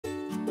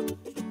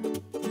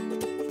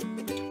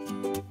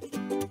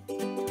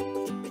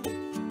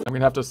I'm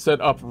gonna have to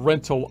set up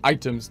rental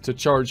items to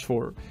charge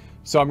for.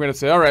 So I'm gonna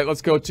say, all right,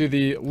 let's go to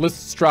the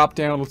lists drop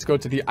down. Let's go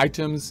to the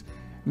items.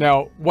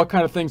 Now, what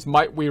kind of things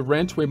might we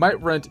rent? We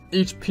might rent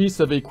each piece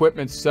of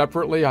equipment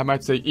separately. I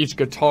might say each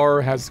guitar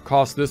has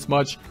cost this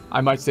much. I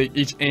might say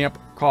each amp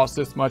costs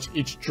this much.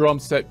 Each drum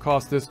set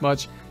costs this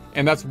much.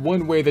 And that's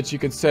one way that you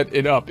can set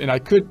it up. And I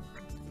could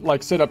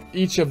like set up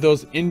each of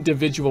those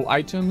individual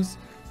items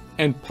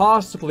and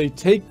possibly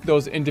take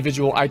those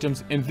individual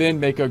items and then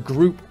make a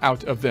group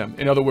out of them.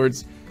 In other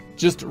words,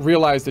 just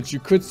realize that you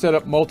could set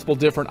up multiple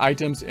different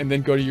items and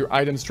then go to your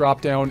items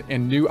drop down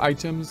and new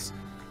items.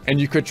 And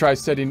you could try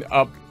setting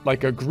up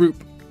like a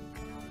group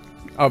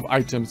of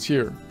items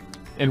here.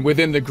 And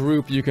within the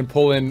group, you can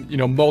pull in, you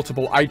know,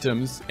 multiple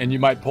items, and you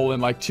might pull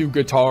in like 2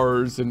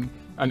 guitars and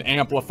an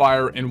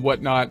amplifier and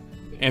whatnot.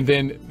 And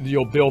then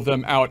you'll build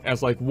them out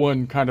as like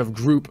one kind of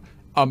group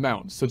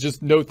amount. So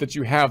just note that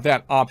you have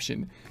that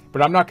option.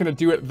 But I'm not going to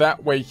do it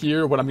that way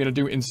here. What I'm going to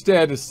do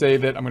instead is say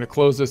that I'm going to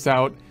close this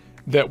out,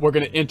 that we're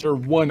going to enter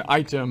one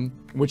item,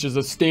 which is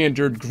a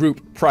standard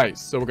group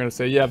price. So we're going to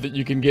say, yeah, that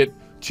you can get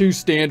 2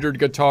 standard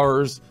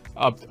guitars,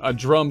 a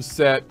drum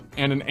set,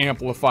 and an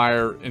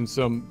amplifier, and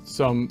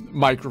some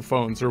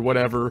microphones or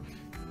whatever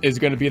is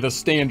going to be the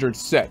standard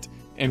set.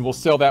 And we'll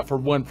sell that for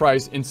one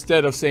price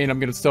instead of saying I'm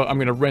going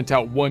to rent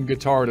out 1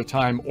 guitar at a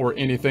time or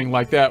anything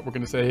like that. We're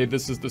going to say, hey,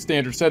 this is the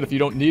standard set. If you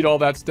don't need all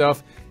that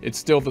stuff, it's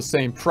still the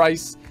same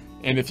price.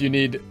 And if you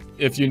need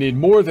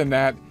more than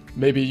that,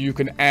 maybe you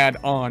can add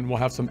on. We'll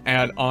have some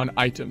add-on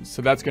items.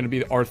 So that's going to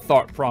be our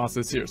thought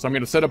process here. So I'm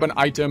going to set up an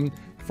item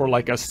for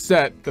like a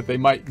set that they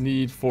might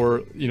need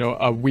for, you know,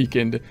 a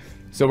weekend.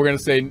 So we're going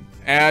to say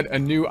add a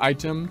new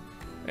item.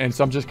 And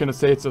so I'm just going to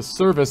say it's a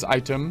service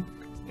item.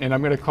 And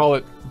I'm going to call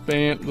it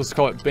band, let's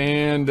call it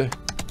band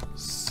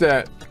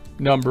set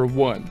number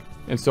 1.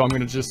 And so I'm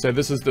going to just say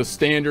this is the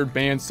standard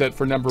band set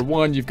for number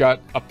 1. You've got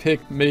a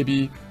pick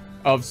maybe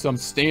of some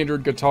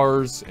standard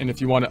guitars. And if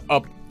you want to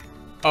up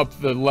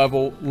the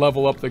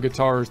level up the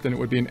guitars, then it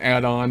would be an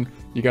add-on.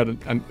 You got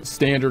a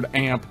standard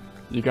amp,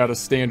 you got a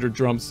standard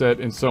drum set,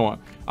 and so on.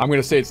 I'm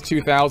going to say it's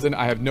 2,000.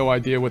 I have no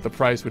idea what the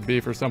price would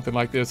be for something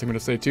like this. I'm going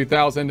to say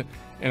 2,000,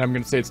 and I'm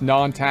going to say it's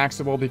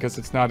non-taxable because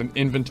it's not an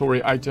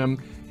inventory item.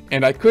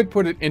 And I could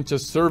put it into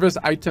service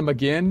item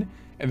again,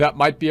 and that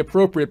might be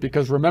appropriate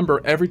because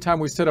remember, every time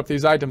we set up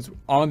these items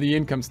on the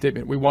income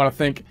statement, we want to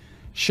think,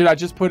 should I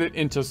just put it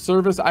into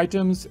service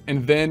items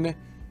and then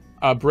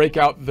break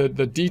out the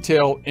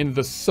detail in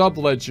the sub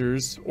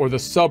ledgers or the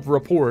sub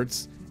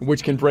reports,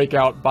 which can break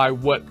out by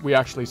what we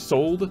actually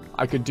sold?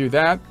 I could do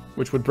that,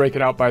 which would break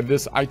it out by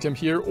this item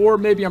here. Or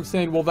maybe I'm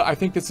saying, well, I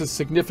think this is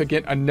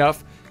significant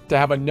enough to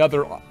have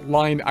another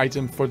line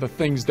item for the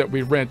things that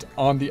we rent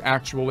on the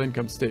actual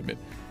income statement.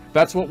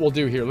 That's what we'll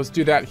do here. Let's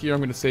do that here. I'm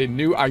going to say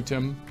new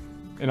item,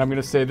 and I'm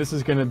going to say this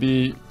is going to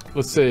be,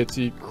 let's say it's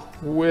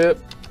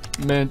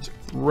equipment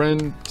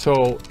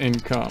rental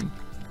income.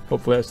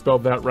 Hopefully I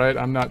spelled that right.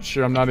 I'm not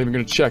sure. I'm not even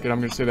going to check it. I'm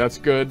going to say that's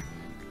good.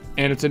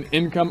 And it's an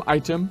income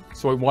item,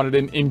 so I want it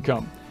in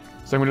income.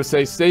 So I'm going to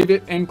say save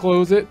it and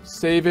close it,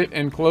 save it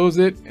and close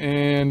it,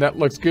 and that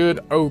looks good.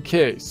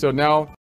 Okay, so now